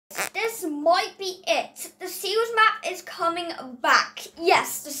this might be it. The seals map is coming back.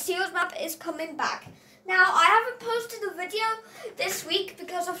 Yes, the seals map is coming back. Now, I haven't posted a video this week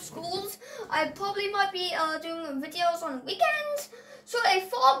because of schools. I probably might be doing videos on weekends. So a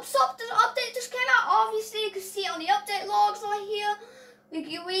farm shop update just came out. Obviously, you can see it on the update logs right here. You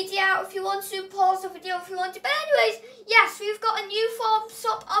can read it out if you want to, pause the video if you want to. But anyways, yes, we've got a new farm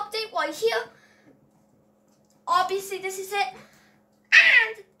shop update right here. Obviously, this is it.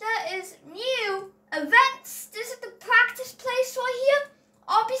 And there is new events. This is the practice place right here.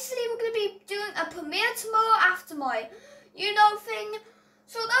 Obviously, we're going to be doing a premiere tomorrow after my, thing.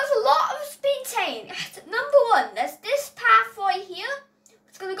 So there's a lot of speed chain. Number one, there's this path right here.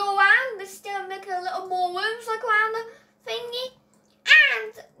 It's going to go around. This is going to make a little more rooms like around the thingy.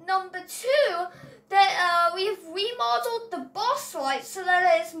 And number two, that we have remodeled the boss fight so that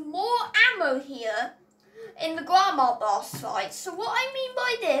there's more ammo here in the grandma boss fight. So what I mean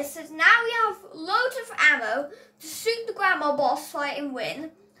by this is now we have loads of ammo to suit the grandma boss fight and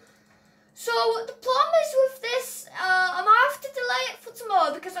win. So the problem is with this, I might have to delay it for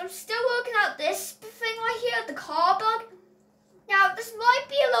tomorrow because I'm still working out this thing right here, the car bug. Now this might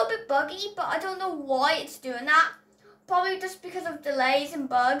be a little bit buggy, but I don't know why it's doing that. Probably just because of delays and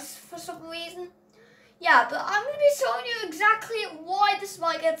bugs for some reason. Yeah, but I'm going to be showing you exactly why this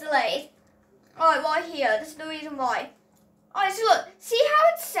might get delayed. Alright, right here, this is the reason why. Alright, so look, see how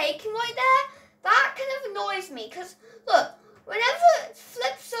it's shaking right there? That kind of annoys me, because look, whenever it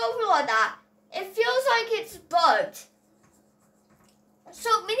flips over like that, it feels like it's bugged. So,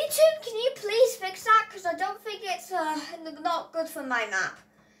 Minitune, can you please fix that? Because I don't think it's not good for my map.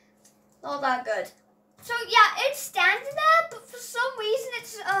 Not that good. So, yeah, it's standing there, but for some reason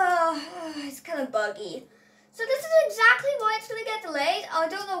it's kind of buggy. So, this is exactly why it's going to get delayed. I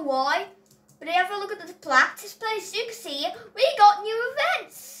don't know why. But if you have a look at the practice place, you can see we got new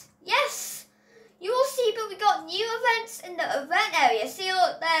events. Yes, you will see, but we got new events in the event area. See,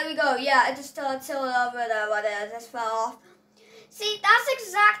 look, there we go. Yeah, I just tilted over there, right there. This fell off. See, that's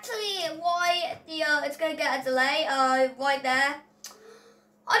exactly why the it's gonna get a delay. Right there.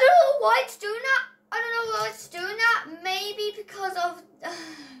 I don't know why it's doing that. I don't know why it's doing that. Maybe because of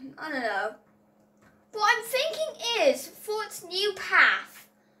I don't know. What I'm thinking is for its new path.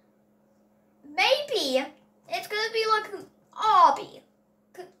 Maybe it's going to be like an obby.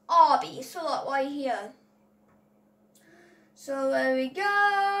 So like right here. So there we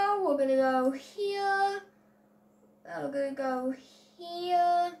go. We're going to go here. We're going to go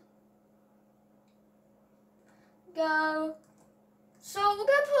here. Go. So we're going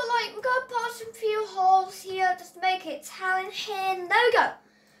to put some few holes here just to make it challenging. There we go.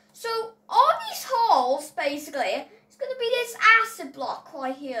 So on these holes, basically, it's going to be this acid block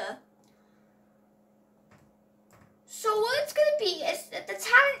right here. So what it's going to be is that the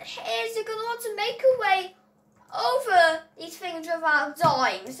talent is you're going to want to make your way over these things without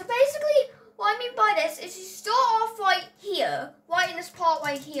dying. So basically, what I mean by this is you start off right here, right in this part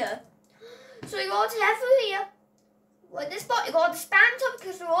right here. So you want to head through here. With this part, you got to stand up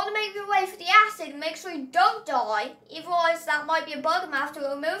because we want to make your way for the acid and make sure you don't die. Otherwise, that might be a bug and I have to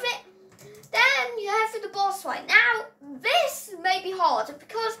remove it. Then you head through the boss fight. Now, this may be hard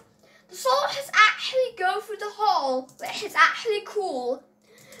because the sword has actually go through the hole, which is actually cool.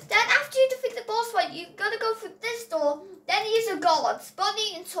 Then after you defeat the boss fight, you've got to go through this door, then use the gods,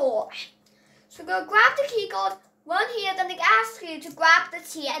 Bunny and Torch. So go grab the key card, run here, then they ask you to grab the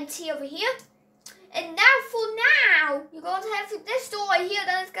TNT over here. And now for now, you're going to head through this door right here,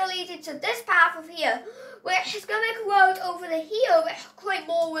 then it's going to lead you to this path over here, which is going to make a road over the hill, which will create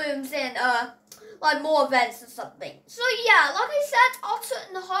more rooms and like more events or something. So yeah, like I said, Otter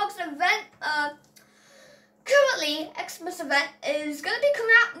and the Hogs event, currently Xmas event is going to be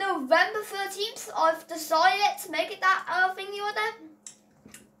coming out November 13th. I've decided to make it that thingy right there.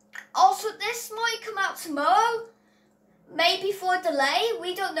 Also, this might come out tomorrow, maybe for a delay,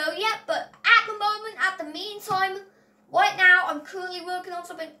 we don't know yet, but at the moment, at the meantime, right now, I'm currently working on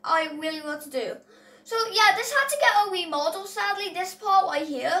something I really want to do. So yeah, this had to get a remodel, sadly, this part right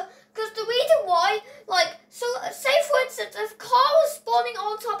here. Because the reason why, so say for instance, if a car was spawning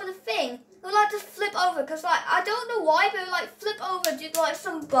on top of the thing, it would just flip over. Because I don't know why, but it would flip over due to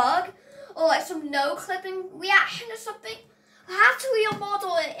some bug or some no clipping reaction or something. I had to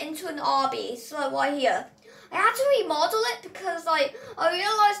remodel it into an RB, so right here. I had to remodel it because I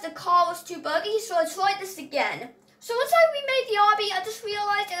realized the car was too buggy, so I tried this again. So once I remade the RB, I just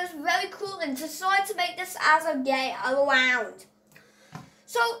realized it was very cool and decided to make this as a game around.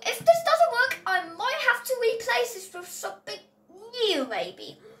 So if this doesn't work, I might have to replace this with something new,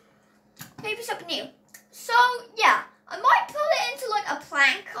 maybe. Maybe something new. So yeah, I might put it into a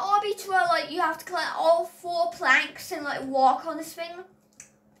plank RB maybe to where like you have to collect all 4 planks and like walk on this thing.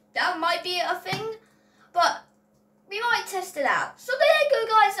 That might be a thing, but we might test it out. So there you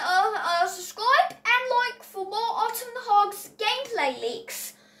go, guys. Subscribe and like for more Ottaw and Hogs gameplay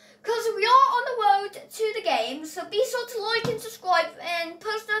leaks, because we are on the road to the game. So be sure to like and subscribe and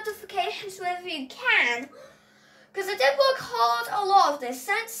post notifications wherever you can, because I did work hard a lot of this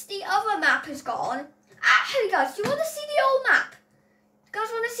since the other map is gone. Actually, guys, do you want to see the old map? You guys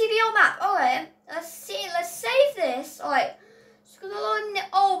want to see the old map? Alright, let's see. Let's save this. Alright, just gonna load in the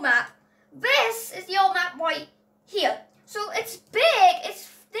old map. This is the old map right here. So it's big. It's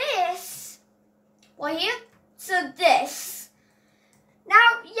this right here. So this.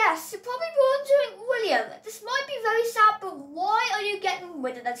 Now, yes, you're probably wondering, William, this might be very sad, but why are you getting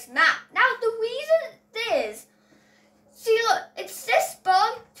rid of this map? Now, the reason is, see, look, it's this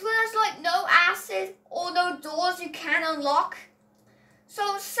bug to where there's like no acid or no doors you can unlock.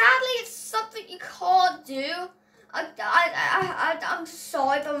 So sadly, it's something you can't do. I'm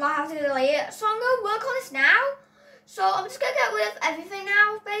sorry, but I might have to delay it. So I'm gonna work on this now. So I'm just gonna get rid of everything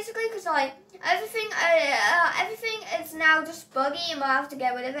now, basically, because like everything is now just buggy, and I have to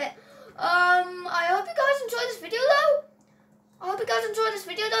get rid of it. I hope you guys enjoyed this video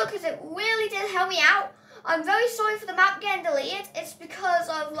though. Because it really did help me out. I'm very sorry for the map getting deleted. It's because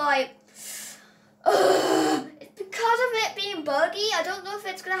of like, it's because of it being buggy. I don't know if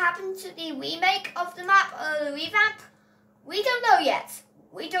it's gonna happen to the remake of the map or the revamp. We don't know yet.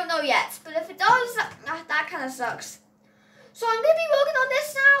 But if it does, that kind of sucks. So I'm gonna be working on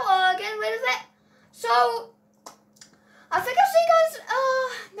this now, getting rid of it. So I think I'll see you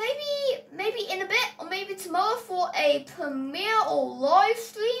guys, maybe in a bit, or maybe tomorrow for a premiere or live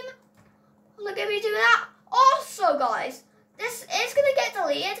stream. Look at me do that. Also, guys, this is gonna get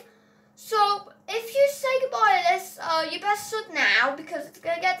deleted. So if you say goodbye to this, you best should now, because it's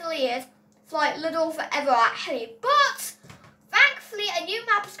gonna get deleted for like little forever actually. But thankfully, a new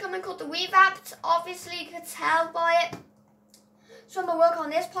map is coming called the Revamped. Obviously, you can tell by it. So I'm gonna work on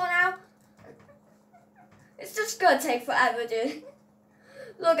this part now. It's just gonna take forever, dude.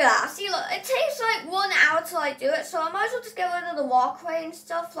 Look at that. See, look, it takes like 1 hour to like do it. So I might as well just get rid of the walkway and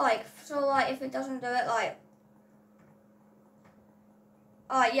stuff. Like, so like if it doesn't do it, like.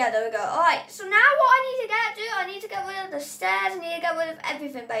 Alright, yeah, there we go. Alright, so now what I need to get rid of the stairs. I need to get rid of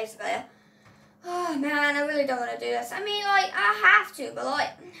everything basically. Oh man, I really don't want to do this. I mean, like, I have to, but like,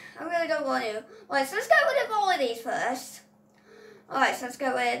 I really don't want to. Alright, so let's get rid of all of these first. Alright, so let's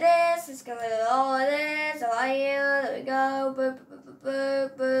get rid of this. Let's get rid of all of this. Alright, here, there we go. Boop, boop,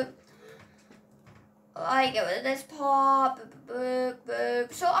 boop, boop, boop. Alright, get rid of this part. Boop, boop, boop,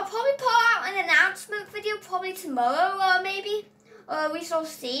 boop. So I'll probably put out an announcement video probably tomorrow, maybe. We shall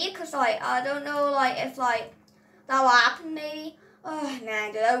see, because like, I don't know, like, if like, that will happen maybe. Oh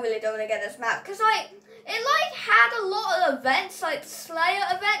man, dude, I really don't want to get this map, because like, it like had a lot of events, like the Slayer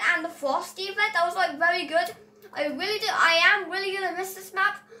event and the Frosty event. That was like very good. I am really gonna miss this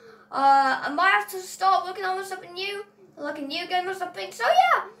map. I might have to start working on something new, like a new game or something. So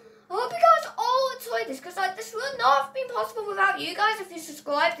yeah, I hope you guys all enjoyed this, because like this would not have been possible without you guys. If you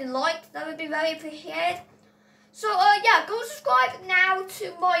subscribed and liked, that would be very appreciated. So yeah, go subscribe now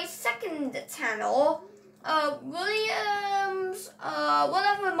to my second channel, William's,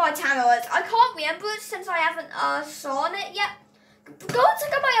 whatever my channel is. I can't remember it since I haven't shown it yet. Go and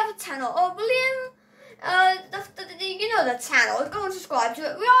check out my other channel, William. You know the channel. Go and subscribe to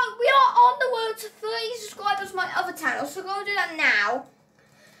it. We are on the road to 30 subscribers. My other channel, so go and do that now.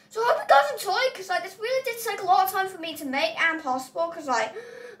 So I hope you guys enjoyed, because like this really did take a lot of time for me to make and possible, because like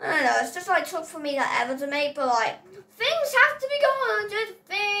I don't know, it's just like took for me that ever to make, but like things have to be gone, dude.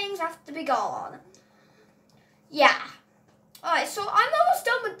 Things have to be gone. Yeah. Alright, so I'm almost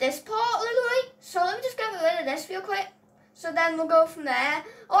done with this part, literally. So let me just get rid of this real quick. So then we'll go from there.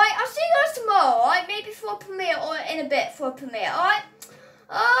 Alright, I'll see you guys tomorrow, alright? Maybe for a premiere or in a bit for a premiere, alright?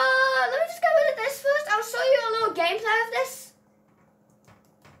 Let me just get rid of this first. I'll show you a little gameplay of this.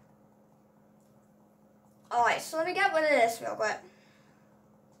 Alright, so let me get rid of this real quick.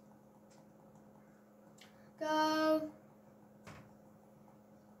 Go.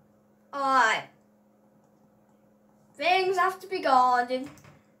 Alright. Things have to be gone, dude.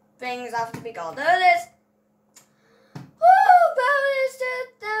 Things have to be gone. There it is.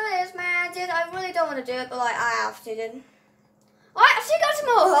 There it is, man, dude. I really don't want to do it, but like I have to, dude. Alright, I'll see you guys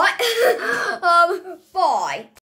tomorrow, alright? Bye.